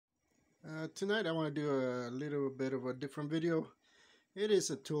Tonight I want to do a little bit of a different video. It is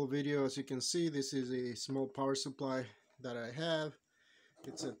a tool video. As you can see, this is a small power supply that I have.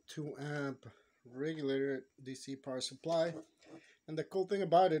 It's a 2 amp regulated DC power supply, and the cool thing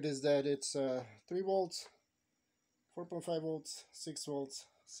about it is that it's 3 volts, 4.5 volts, 6 volts,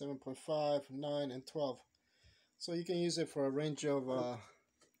 7.5, 9 and 12. So you can use it for a range of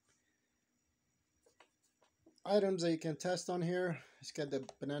items that you can test on here. It's got the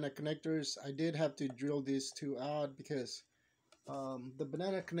banana connectors. I did have to drill these two out because the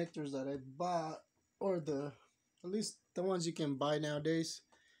banana connectors that I bought, or at least the ones you can buy nowadays,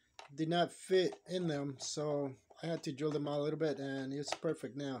 did not fit in them, so I had to drill them out a little bit, and it's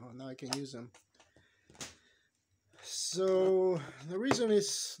perfect now. Now I can use them. So the reason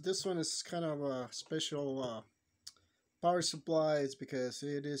is this one is kind of a special power supply is because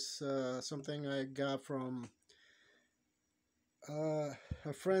it is something I got from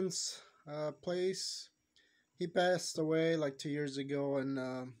a friend's place. He passed away like 2 years ago, and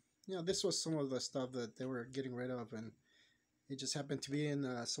this was some of the stuff that they were getting rid of, and it just happened to be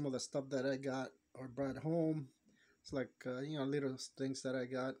in some of the stuff that I got or brought home. It's like little things that I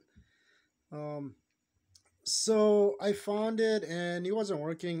got. So I found it, and it wasn't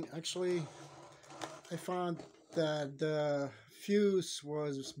working. Actually, I found that the fuse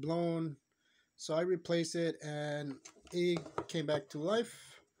was blown, so I replaced it, and it came back to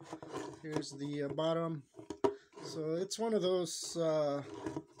life. Here's the bottom. So it's one of those,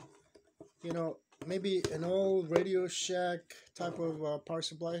 maybe an old Radio Shack type of power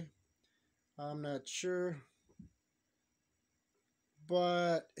supply. I'm not sure,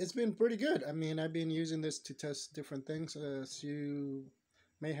 but it's been pretty good. I mean, I've been using this to test different things, as you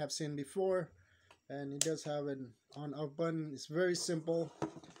may have seen before, and it does have an on-off button. It's very simple.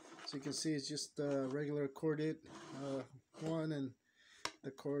 So you can see it's just a regular corded one, and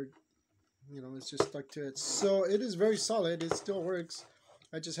the cord, it's just stuck to it. So it is very solid. It still works.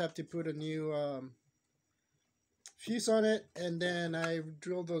 I just have to put a new fuse on it, and then I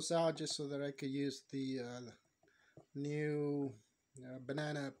drilled those out just so that I could use the new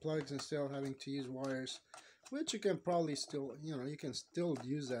banana plugs instead of having to use wires, which you can probably still, you can still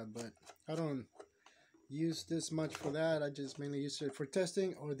use that, but I don't use this much for that. I just mainly use it for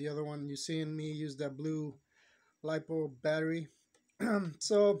testing, or the other one you seen me use that blue LiPo battery.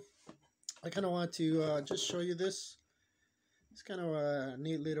 So I kind of want to just show you this. It's kind of a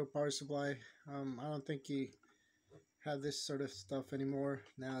neat little power supply. I don't think you have this sort of stuff anymore.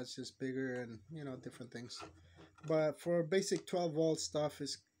 Now it's just bigger and different things. But for basic 12 volt stuff,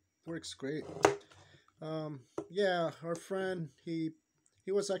 it works great. Yeah, our friend, he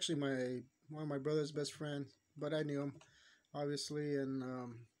was actually one of my brother's best friend, but I knew him obviously, and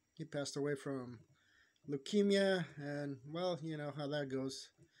he passed away from leukemia, and well, you know how that goes.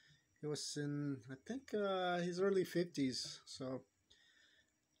 He was in, I think, his early 50s. So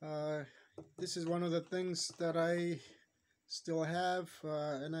uh, this is one of the things that I still have,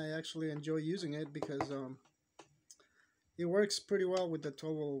 and I actually enjoy using it because it works pretty well with the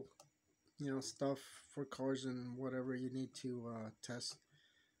 12 volt, stuff for cars and whatever you need to test.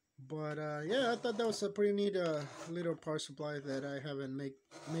 But yeah, I thought that was a pretty neat little power supply that I haven't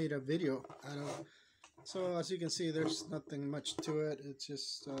made a video out of. So as you can see, there's nothing much to it. It's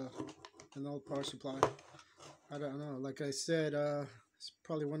just an old power supply. I don't know. Like I said, it's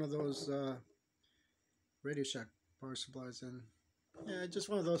probably one of those Radio Shack power supplies, and yeah, just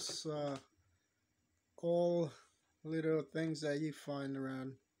one of those old little things that you find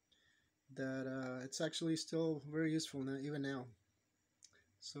around that it's actually still very useful now, even now.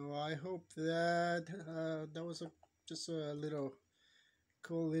 So I hope that that was just a little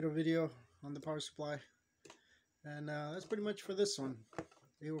cool little video on the power supply, and that's pretty much for this one.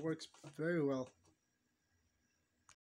 It works very well.